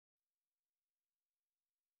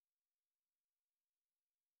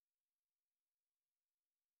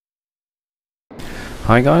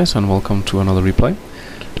Hi guys, and welcome to another replay.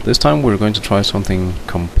 This time we're going to try something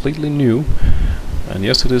completely new, and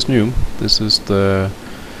yes, it is new. This is the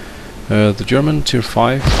German Tier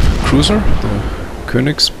 5 cruiser, the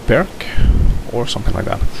Königsberg, or something like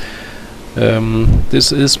that.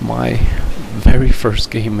 This is my very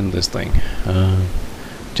first game in this thing.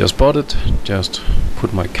 Just bought it, just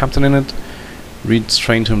put my captain in it,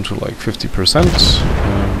 retrained him to like 50%.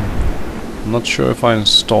 I'm not sure if I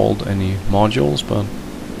installed any modules, but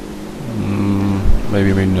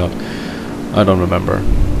maybe not. I don't remember.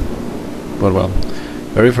 But well,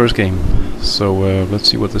 very first game. So let's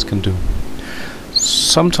see what this can do.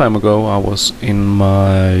 Some time ago I was in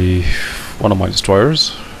one of my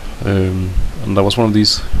destroyers, and there was one of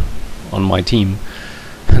these on my team,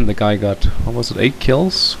 and the guy got, what was it, 8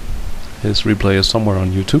 kills. His replay is somewhere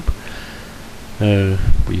on YouTube.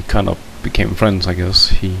 We kind of became friends, I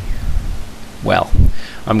guess. Well,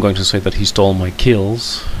 I'm going to say that he stole my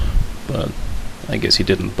kills, but I guess he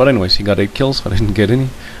didn't. But anyways, he got 8 kills, I didn't get any.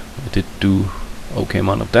 I did do okay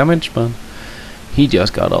amount of damage, but he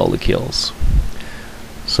just got all the kills.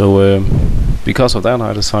 So because of that,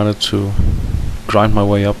 I decided to grind my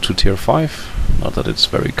way up to tier 5. Not that it's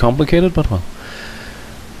very complicated, but well.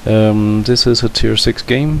 This is a tier 6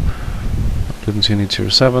 game. I didn't see any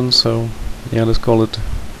tier 7, so yeah, let's call it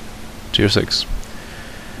tier 6.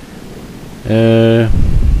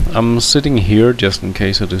 I'm sitting here just in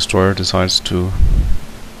case a destroyer decides to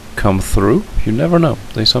come through. You never know,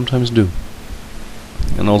 they sometimes do.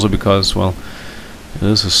 And also because, well, it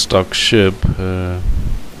is a stock ship,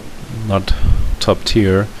 not top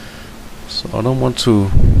tier, so I don't want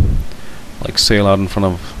to like sail out in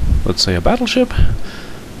front of, let's say, a battleship.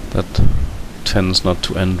 That tends not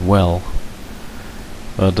to end well.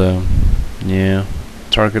 But yeah,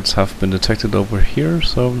 targets have been detected over here,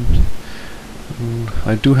 so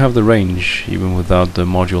I do have the range, even without the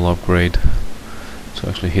module upgrade, to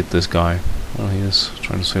actually hit this guy. Well, he is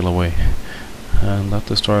trying to sail away, and that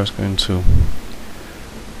destroyer is going to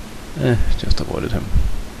just avoided him.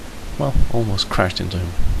 Well, almost crashed into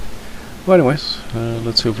him. But anyways,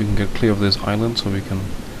 let's see if we can get clear of this island so we can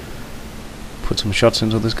put some shots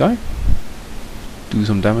into this guy, do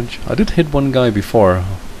some damage. I did hit one guy before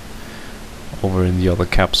over in the other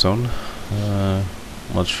cap zone.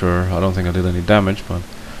 Not sure, I don't think I did any damage, but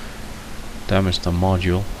damaged the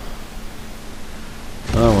module.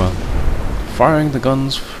 Oh well. Firing the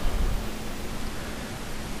guns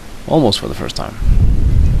almost for the first time.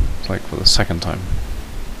 It's like for the second time.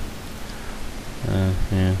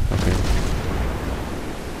 Yeah, okay.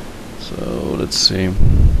 So let's see.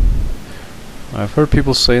 I've heard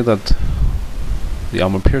people say that the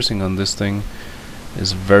armor piercing on this thing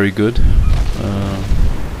is very good.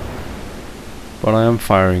 But I am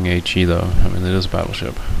firing HE though. I mean, it is a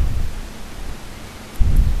battleship.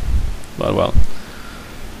 But well.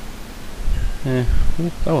 That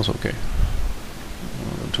was okay.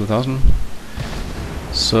 2000.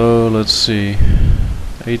 So let's see.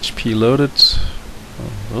 HP loaded.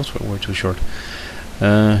 Oh, those were way too short.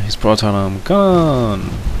 His proton arm gone.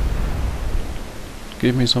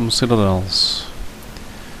 Give me some citadels.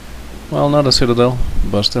 Well, not a citadel,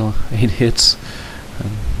 but still 8 hits.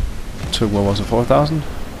 And took, what was it, 4,000?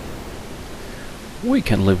 We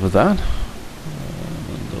can live with that.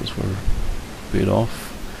 Those were a bit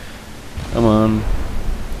off. Come on.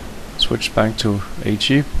 Switch back to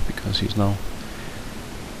HE, because he's now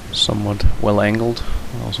somewhat well angled.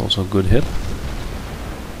 That was also a good hit.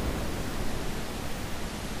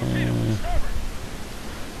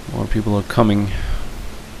 More people are coming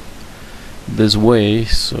this way,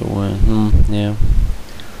 so yeah.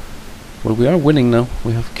 Well, we are winning now.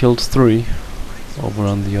 We have killed 3 over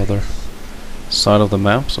on the other side of the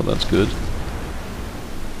map, so that's good.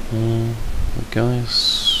 The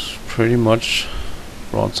guy's pretty much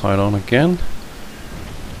broadside on again.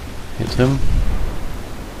 Hit him.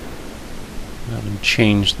 Haven't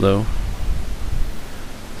changed though.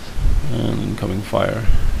 And incoming fire.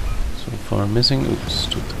 So far missing. Oops,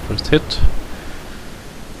 took the first hit.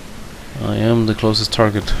 I am the closest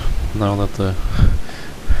target now that the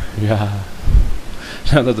yeah,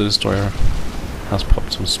 now that the destroyer has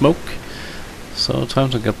popped some smoke. So time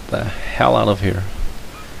to get the hell out of here.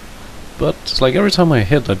 But it's like every time I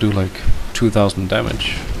hit I do like 2,000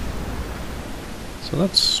 damage. So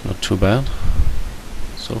that's not too bad.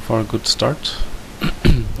 So far a good start.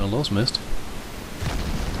 Well, those missed.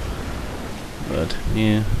 But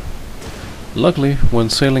yeah. Luckily when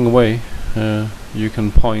sailing away you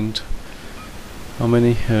can point how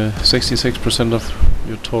many? 66% of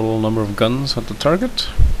your total number of guns at the target,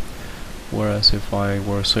 whereas if I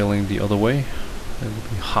were sailing the other way, it would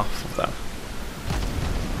be half of that.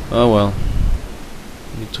 Oh well.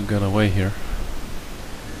 Need to get away here.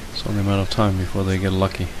 It's only a matter of time before they get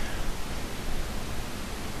lucky.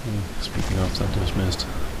 Speaking of, that just missed.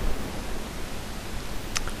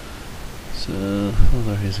 So, oh,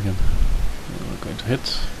 there he is again. We're going to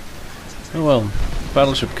hit. Oh well,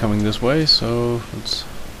 battleship coming this way, so let's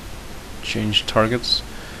change targets.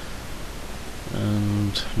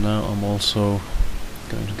 And now I'm also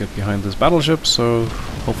going to get behind this battleship, so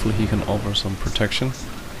hopefully he can offer some protection.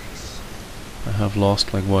 I have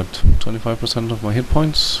lost like what, 25% of my hit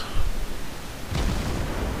points.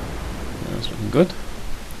 That's looking good.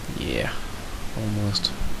 Yeah,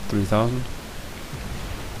 almost 3,000.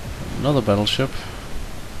 Another battleship.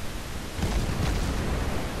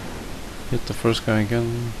 Hit the first guy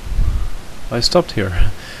again. I stopped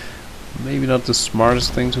here. Maybe not the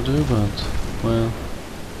smartest thing to do, but well,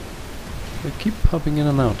 they keep popping in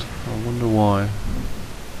and out. I wonder why.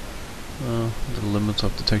 The limits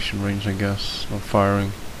of detection range, I guess. Not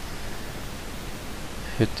firing.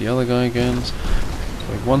 Hit the other guy again. It's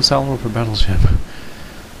like one salvo per battleship.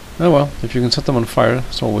 Oh well, if you can set them on fire,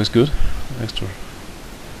 it's always good. Extra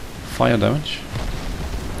fire damage.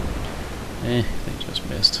 They just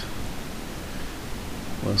missed.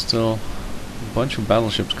 Well, still a bunch of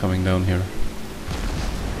battleships coming down here.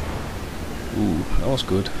 Ooh, that was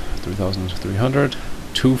good. 3,300.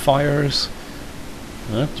 2 fires.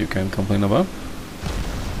 That you can't complain about.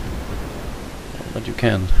 But you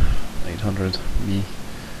can. 800 me.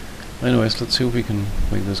 Anyways, let's see if we can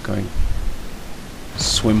make this guy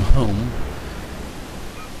swim home.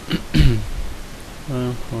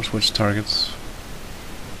 I'll switch targets.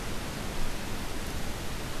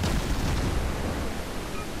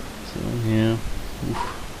 So yeah,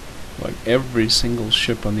 like every single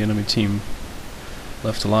ship on the enemy team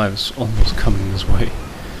left alive is almost coming this way.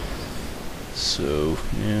 So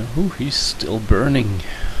yeah, he's still burning.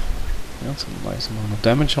 That's a nice amount of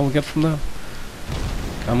damage I'll get from that.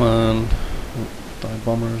 Come on, die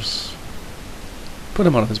bombers. Put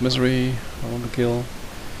him out of his misery. I want to kill.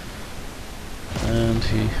 And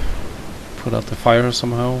he put out the fire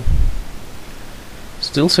somehow.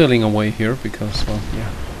 Still sailing away here because, well, yeah.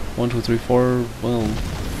 1, 2, 3, 4, well,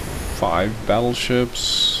 5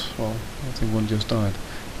 battleships. Well, I think one just died.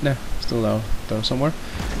 Nah, still out there somewhere.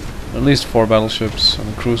 At least 4 battleships and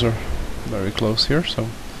a cruiser. Very close here, so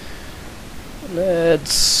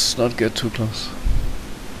let's not get too close.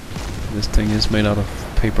 This thing is made out of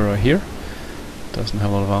paper right here. Doesn't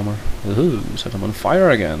have a lot of armor. Ooh, set him on fire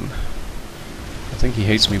again. I think he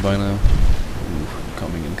hates me by now. Ooh,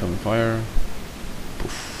 incoming fire.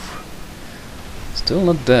 Poof. Still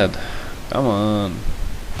not dead. Come on.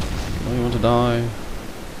 You know you want to die.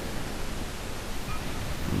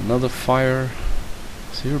 Another fire.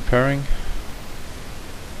 Is he repairing?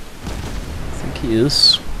 I think he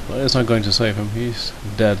is. But it's not going to save him. He's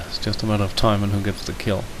dead. It's just a matter of time and who gets the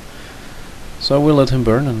kill. So we'll let him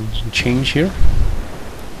burn and change here.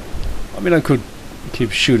 I mean, I could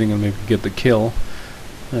keep shooting and maybe get the kill.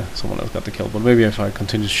 Yeah, someone else got the kill. But maybe if I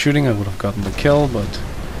continued shooting, I would have gotten the kill. But,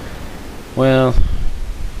 well,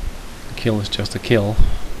 the kill is just a kill.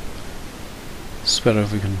 It's better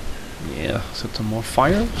if we can, yeah, set some more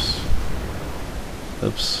fires.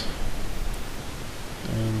 Oops.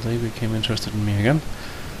 And they became interested in me again.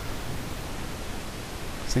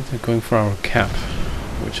 I think they're going for our cap,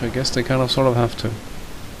 which I guess they kind of sort of have to.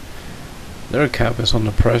 Their cap is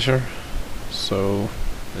under pressure, so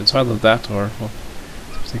it's either that or, well,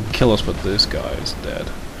 they can kill us, but this guy is dead.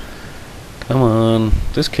 Come on,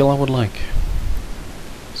 this kill I would like.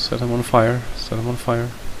 Set him on fire, set him on fire.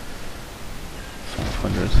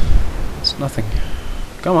 500. It's nothing.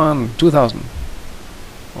 Come on, 2,000.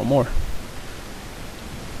 Or more.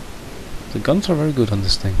 The guns are very good on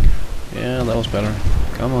this thing. Yeah, that was better.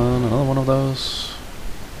 Come on, another one of those.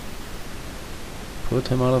 Put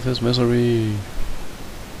him out of his misery.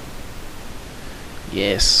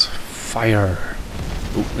 Yes, fire.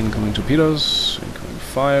 Ooh, incoming torpedoes. Incoming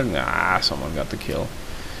fire. Ah, someone got the kill.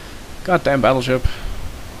 Goddamn battleship.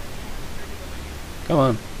 Come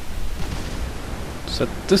on. Set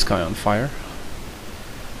this guy on fire.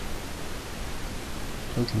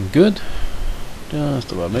 Looking good.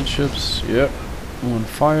 Just about midships. Yep. On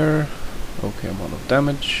fire. Okay amount of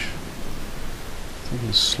damage. I think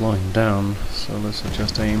he's slowing down, so let's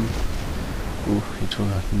adjust aim. Ooh, he took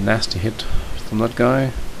a nasty hit from that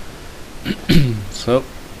guy. So,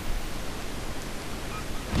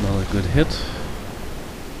 another good hit.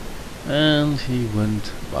 And he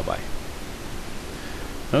went bye-bye.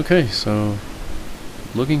 Okay, so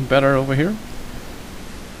looking better over here.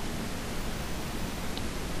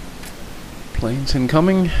 Planes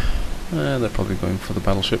incoming. They're probably going for the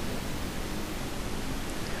battleship.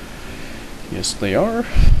 Yes, they are.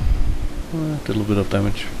 Did a little bit of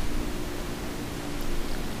damage.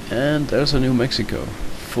 And there's a New Mexico.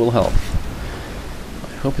 Full health.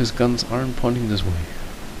 I hope his guns aren't pointing this way.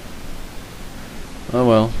 Oh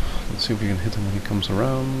well. Let's see if we can hit him when he comes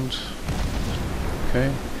around.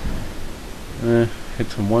 Okay.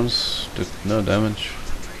 Hit him once. Did no damage.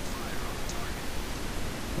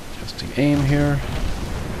 Adjusting aim here.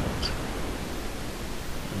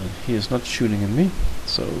 And he is not shooting at me.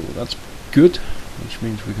 So that's good. Which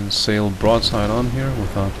means we can sail broadside on here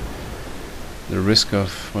without the risk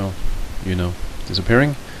of, well, you know,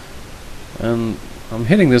 disappearing. And I'm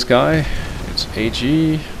hitting this guy. It's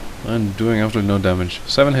AG and doing absolutely no damage.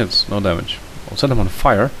 7 hits, no damage. I'll set him on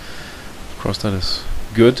fire. Of course that is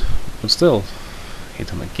good, but still,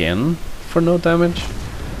 hit him again for no damage.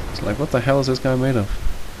 It's like, what the hell is this guy made of?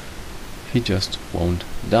 He just won't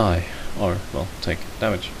die, or, well, take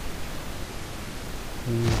damage.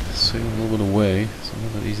 Sail a little bit away, so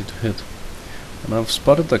not that easy to hit. And I've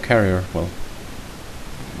spotted the carrier, well,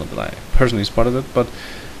 not that I personally spotted it, but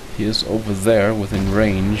he is over there within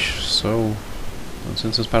range, so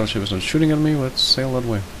since this battleship is not shooting at me, let's sail that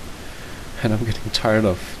way. And I'm getting tired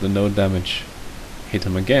of the no damage. Hit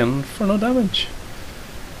him again for no damage.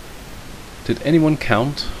 Did anyone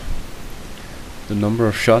count the number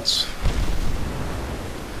of shots?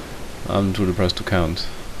 I'm too depressed to count.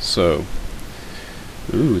 So,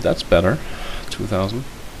 ooh, that's better. 2000.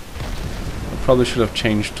 I probably should have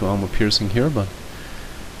changed to armor piercing here, but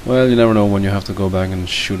well, you never know when you have to go back and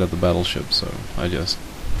shoot at the battleship, so I just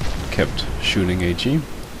kept shooting AG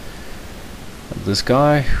at this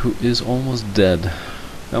guy who is almost dead.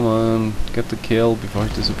 Come on, get the kill before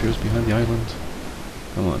he disappears behind the island.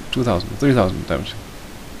 Come on, 2000, 3000 damage.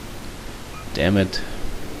 Damn it.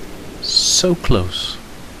 So close.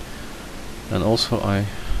 And also I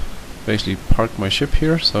basically parked my ship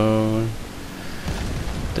here, so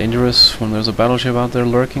dangerous when there's a battleship out there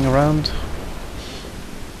lurking around.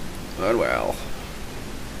 But well,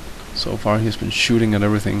 so far he's been shooting at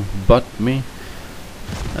everything but me,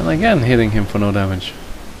 and again hitting him for no damage.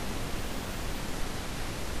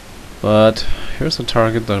 But here's a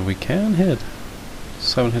target that we can hit.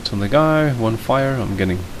 7 hits on the guy, 1 fire. I'm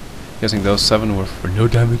guessing those 7 were for no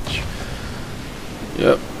damage.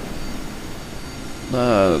 Yep.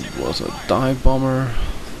 That was a dive bomber.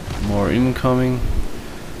 More incoming.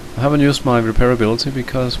 I haven't used my repairability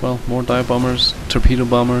because, well, more dive bombers, torpedo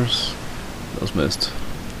bombers. Those missed.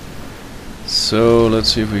 So let's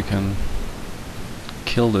see if we can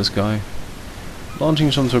kill this guy.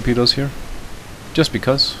 Launching some torpedoes here, just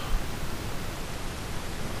because.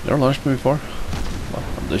 Never launched me before. Well,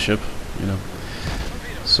 on this ship, you know.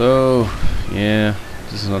 So yeah,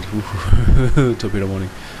 this is not torpedo warning.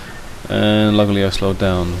 And luckily I slowed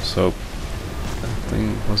down. So I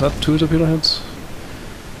think, was that 2 torpedo heads?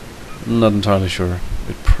 Not entirely sure.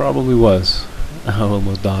 It probably was. I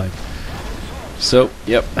almost died. So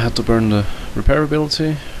yep, I had to burn the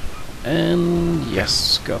repairability, and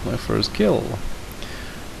yes, got my first kill.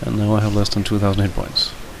 And now I have less than 2000 hit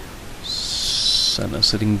points. And a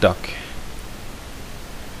sitting duck.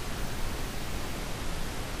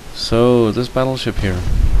 So this battleship here.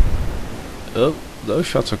 Oh, those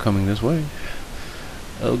shots are coming this way.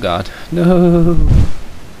 Oh god, no!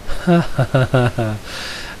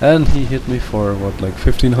 And he hit me for what, like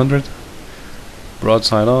 1500?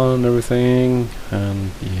 Broadside on and everything,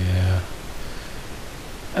 and yeah.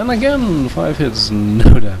 And again, 5 hits,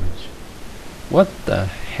 no damage. What the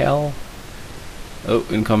hell? Oh,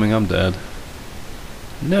 incoming, I'm dead.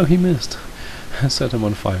 No, he missed. I set him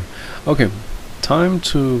on fire. Okay, time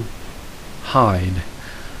to hide.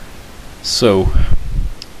 So,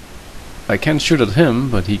 I can't shoot at him,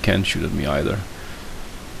 but he can't shoot at me either.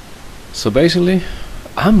 So basically,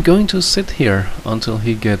 I'm going to sit here until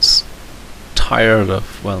he gets tired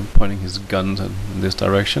of, well, pointing his guns in this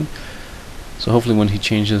direction. So hopefully when he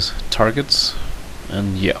changes targets,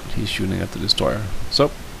 and yeah, he's shooting at the destroyer.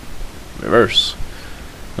 So, reverse.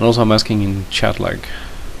 And also I'm asking in chat, like,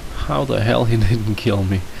 how the hell he didn't kill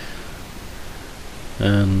me.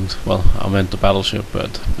 And, well, I meant the battleship,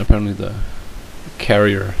 but apparently the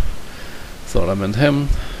carrier thought I meant him,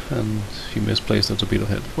 and he misplaced the torpedo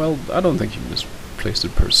head. Well, I don't think he misplaced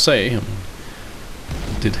it per se. I mean,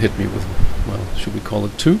 it did hit me with, well, should we call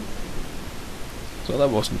it 2? So that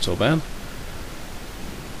wasn't so bad.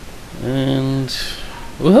 And,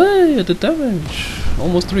 oh hey, I did damage!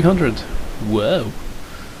 Almost 300. Whoa!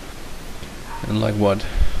 And like what?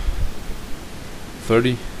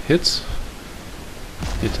 30 hits?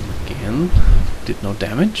 Hit him again. Did no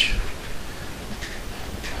damage.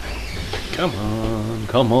 Come on,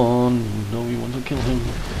 come on. No, we want to kill him.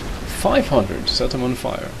 500. Set him on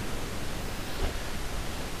fire.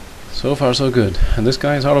 So far so good. And this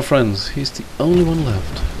guy is out of friends. He's the only one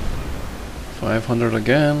left. 500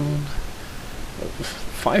 again.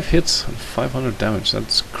 5 hits and 500 damage.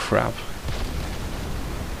 That's crap.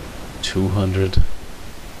 200.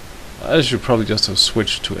 I should probably just have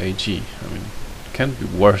switched to AG. I mean, it can't be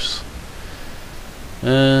worse.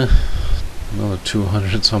 Another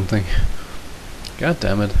 200 something. God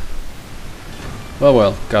damn it.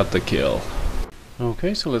 Well, got the kill.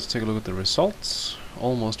 Okay, so let's take a look at the results.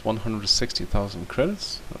 Almost 160,000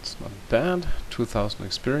 credits. That's not bad. 2,000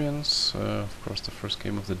 experience. Of course, the first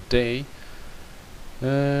game of the day.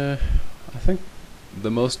 I think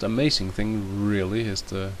the most amazing thing really is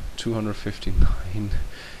the 259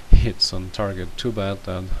 hits on target. Too bad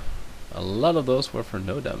that a lot of those were for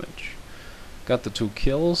no damage. Got the 2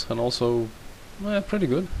 kills and also pretty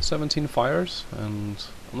good. 17 fires, and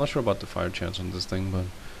I'm not sure about the fire chance on this thing, but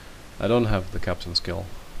I don't have the captain skill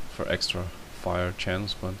for extra fire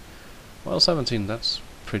chance, but well, 17, that's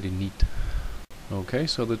pretty neat. Okay,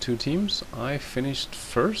 so the 2 teams, I finished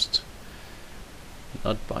first.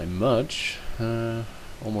 Not by much.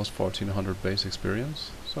 Almost 1400 base experience,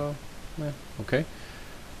 so okay.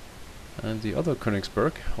 And the other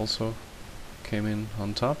Königsberg also came in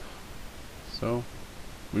on top, so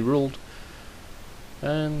we ruled.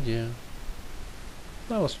 And yeah,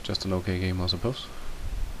 that was just an okay game, I suppose.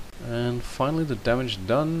 And finally the damage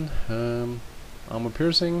done. Armor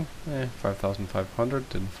piercing, 5,500,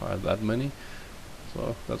 didn't fire that many,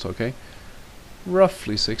 so that's okay.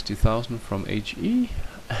 Roughly 60,000 from HE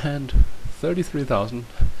and 33,000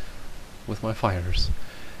 with my fires.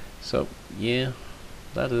 So yeah,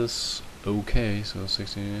 that is okay. So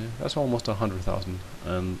 60, that's almost 100,000,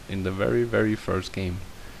 and in the very first game.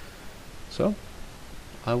 So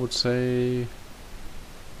I would say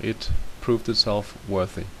it proved itself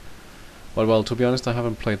worthy. But well, to be honest, I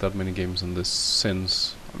haven't played that many games in this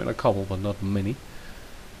since. I mean, a couple, but not many.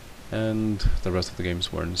 And the rest of the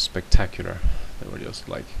games weren't spectacular. They were just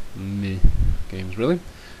like meh games, really.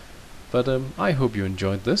 But I hope you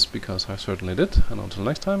enjoyed this, because I certainly did. And until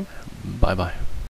next time, bye bye.